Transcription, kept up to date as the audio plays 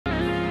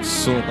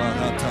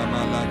Sobahata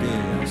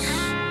malageas.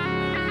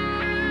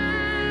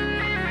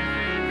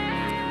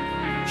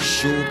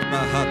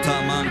 Shubahata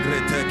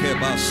mangrete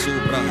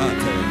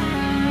basubrahate.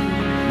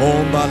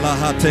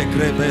 Mombalahate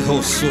grebeho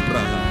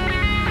subraha.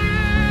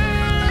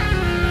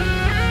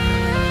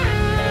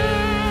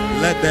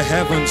 Let the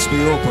heavens be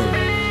open.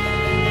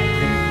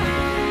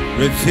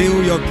 Reveal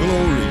your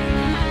glory.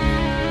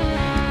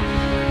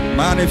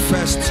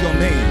 Manifest your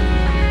name.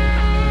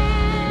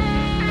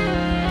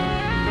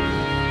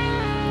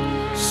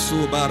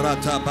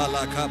 Subarata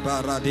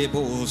balakabara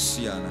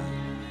debosiana.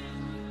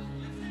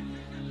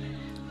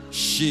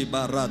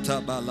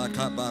 Shibarata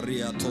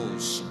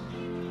balakabariatos.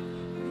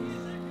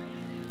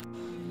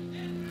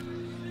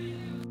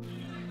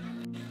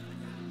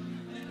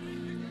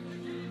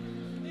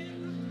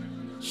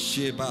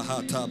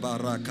 Shibahata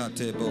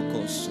barakate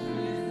bokos.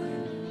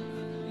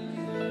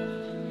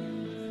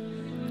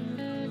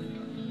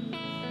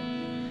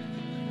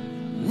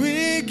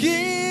 We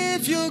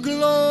give you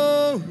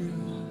glory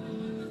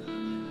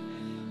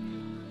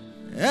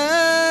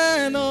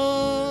and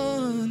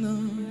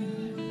honor.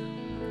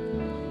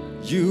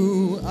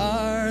 You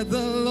are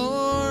the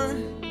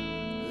Lord.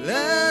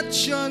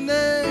 Let your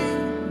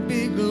name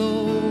be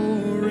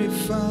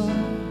glorified.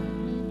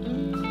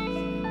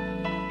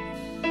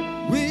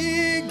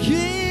 We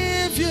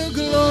give you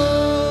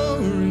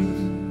glory,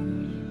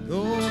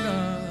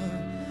 honor,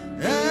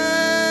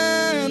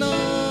 and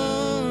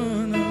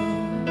honor.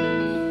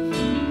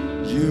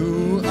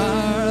 You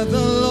are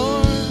the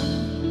Lord.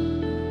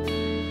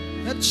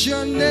 Let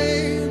your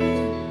name.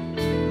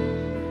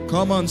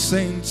 Come on,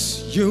 saints.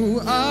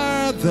 You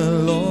are the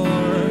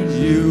Lord.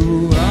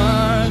 You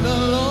are the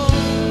Lord.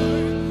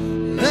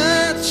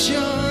 Let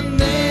your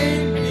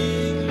name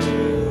be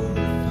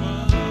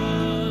glorified.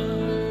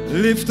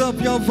 Lift up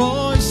your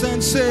voice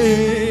and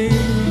say,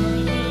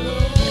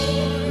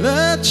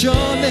 let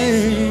your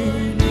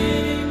name be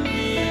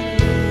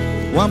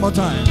glorified. One more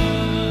time.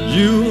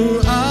 You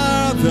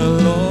are the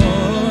Lord.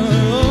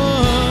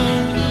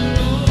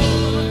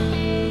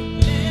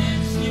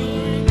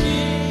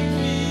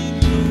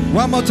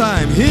 One more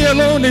time. He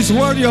alone is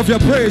worthy of your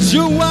praise.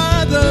 You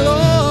are the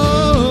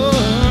Lord.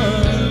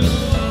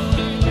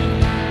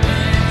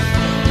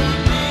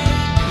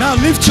 Now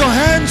lift your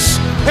hands,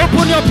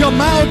 open up your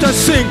mouth and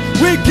sing.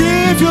 We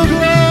give you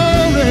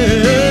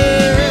glory.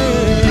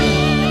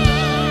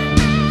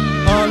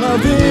 All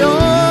of the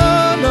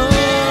honor.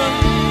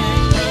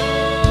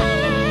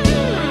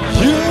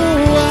 You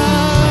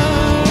are.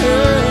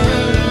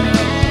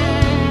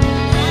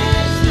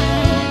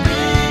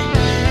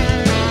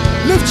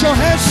 Lift your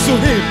hands to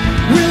him.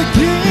 We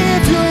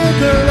give you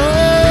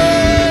glory.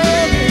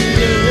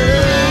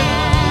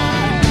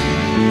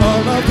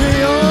 All of the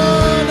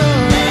honor.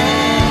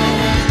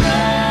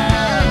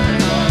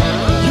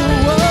 You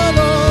are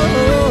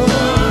Lord.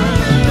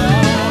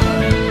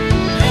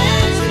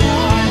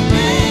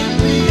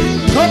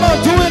 Come on,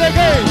 do it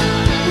again.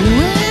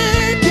 We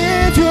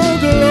give you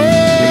glory.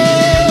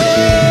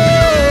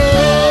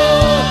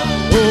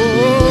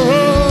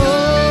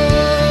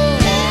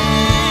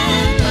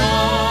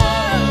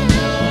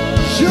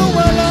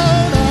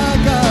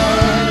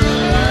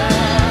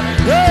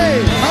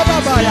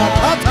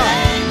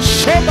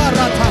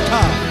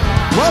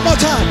 One more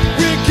time.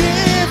 We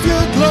give you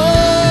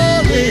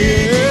glory.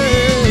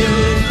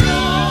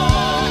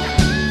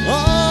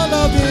 All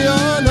of the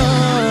honor.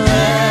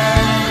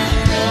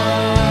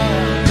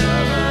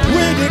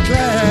 We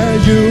declare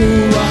you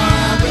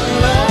are the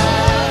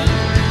Lord.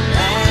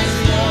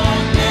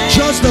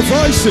 Just the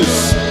voices.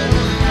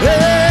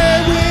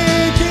 Hey, we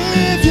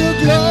give you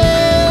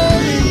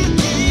glory.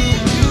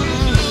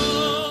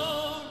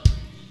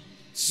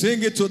 Sing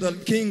it to the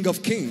King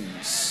of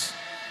Kings,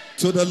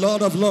 to the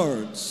Lord of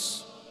Lords.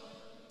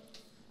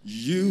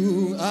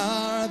 You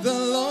are the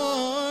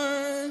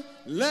Lord.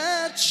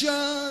 Let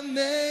your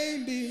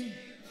name be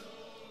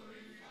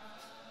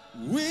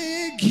glorified.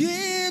 We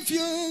give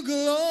you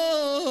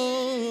glory.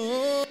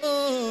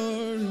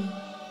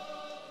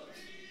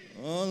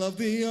 All of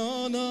the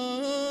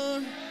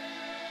honor.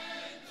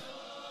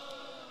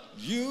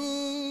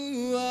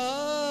 You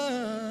are.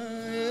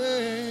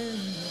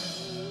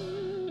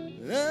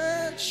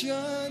 Let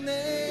your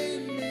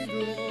name be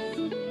glorified.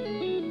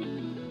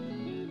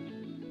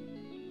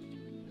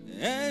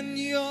 And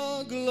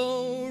your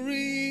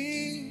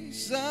glory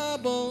is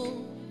above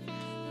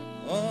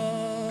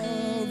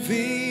all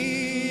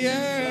the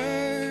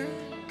earth.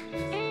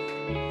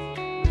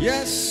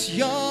 Yes,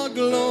 your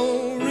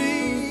glory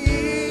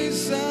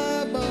is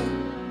above.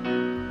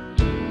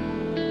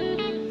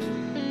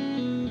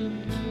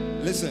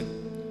 Listen,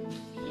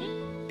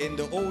 in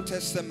the Old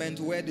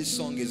Testament, where this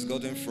song is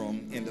gotten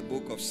from, in the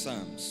book of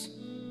Psalms,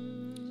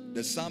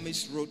 the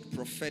psalmist wrote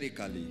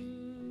prophetically.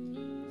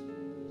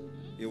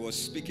 He was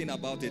speaking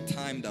about a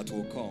time that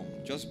will come.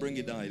 Just bring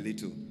it down a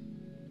little.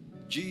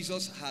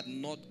 Jesus had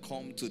not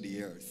come to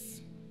the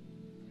earth,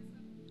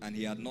 and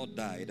he had not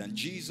died. And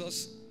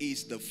Jesus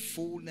is the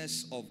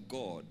fullness of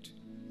God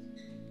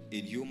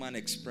in human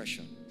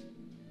expression.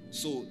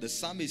 So the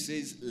psalmist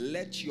says,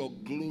 let your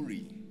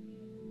glory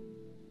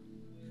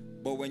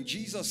But when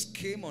Jesus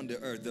came on the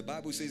earth, the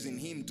Bible says in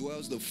him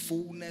dwells the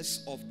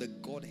fullness of the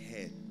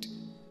Godhead.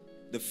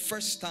 The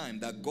first time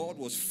that God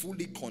was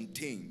fully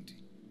contained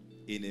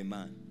in a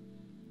man.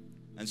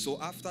 And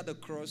so after the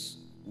cross,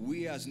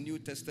 we as New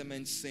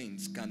Testament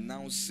saints can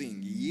now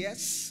sing,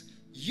 yes,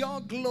 your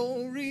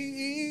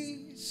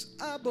glory is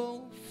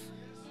above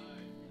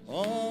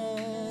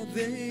all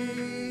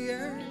the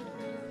earth.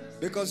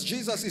 Because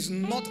Jesus is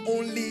not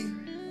only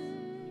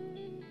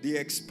the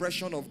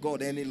expression of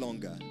God any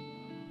longer.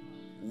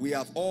 We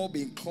have all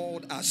been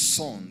called as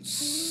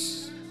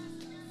sons.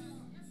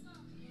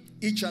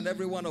 Each and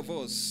every one of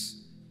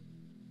us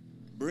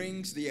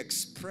brings the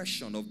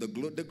expression of the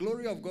glory. The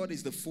glory of God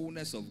is the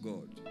fullness of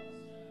God.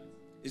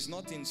 It's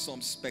not in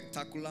some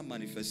spectacular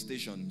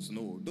manifestations.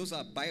 No, those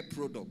are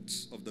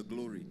byproducts of the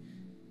glory.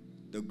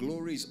 The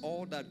glory is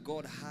all that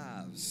God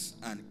has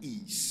and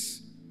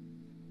is.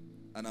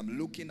 And I'm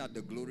looking at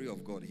the glory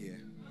of God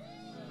here.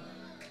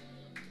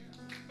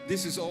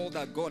 This is all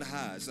that God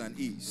has and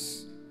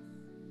is.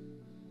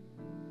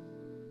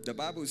 The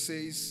Bible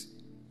says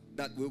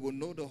that we will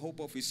know the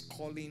hope of his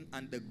calling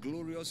and the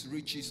glorious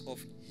riches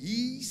of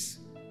his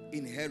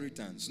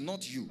inheritance.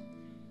 Not you.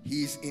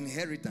 His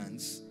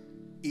inheritance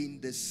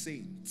in the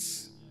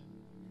saints.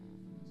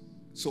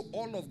 So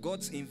all of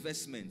God's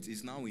investment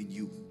is now in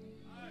you.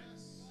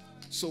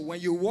 So when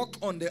you walk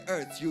on the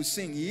earth, you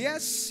sing,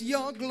 yes,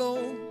 your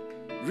glory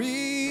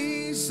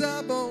is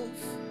above.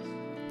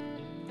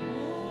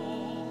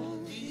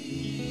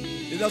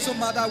 It doesn't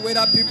matter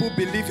whether people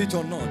believe it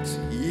or not.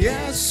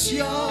 Yes,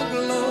 your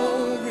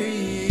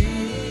glory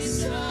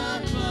is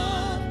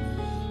above.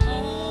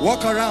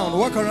 Walk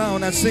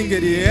around and sing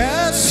it.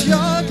 Yes,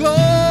 your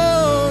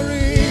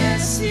glory.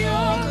 Yes,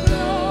 your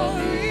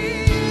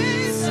glory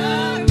is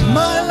above.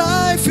 My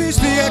life is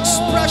the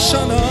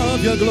expression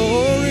of your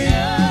glory.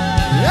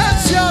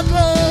 Yes, your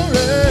glory.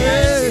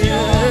 Yes,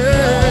 your glory.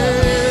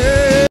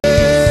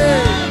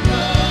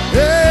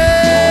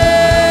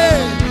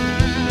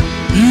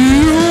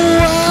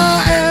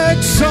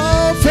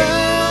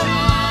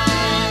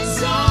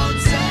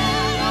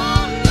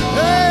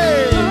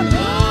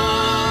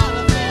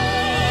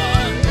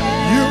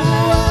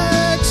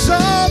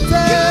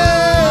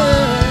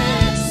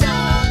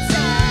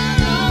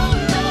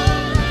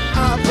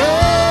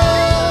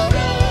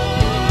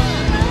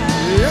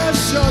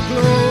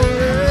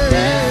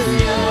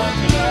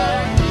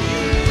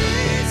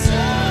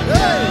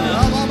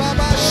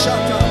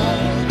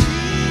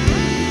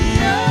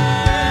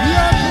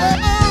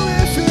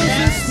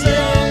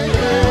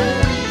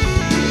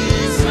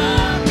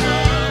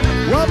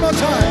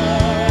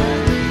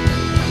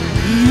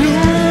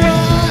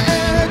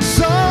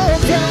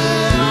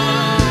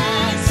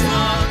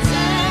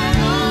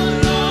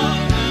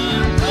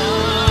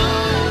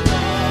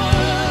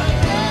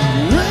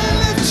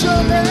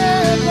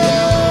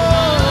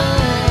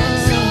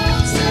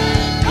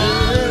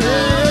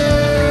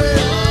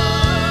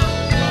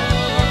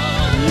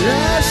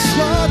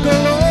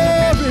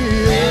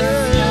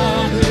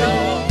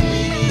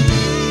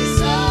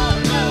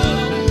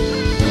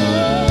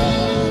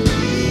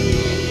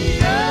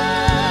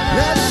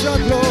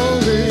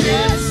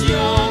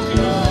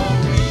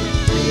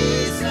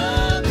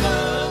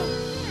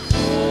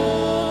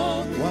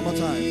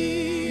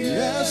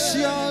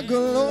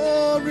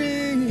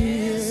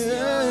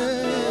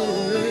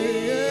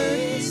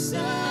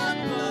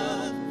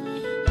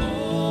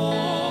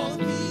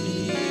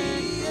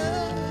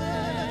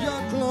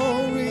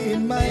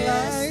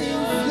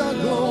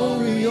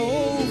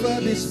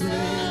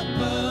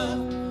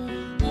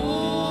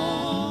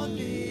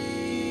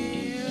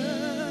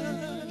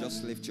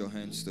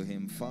 To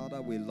him.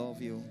 Father, we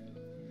love you.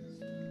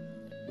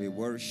 We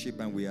worship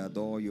and we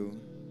adore you.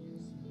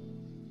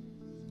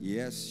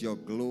 Yes, your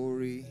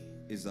glory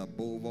is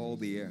above all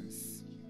the earth.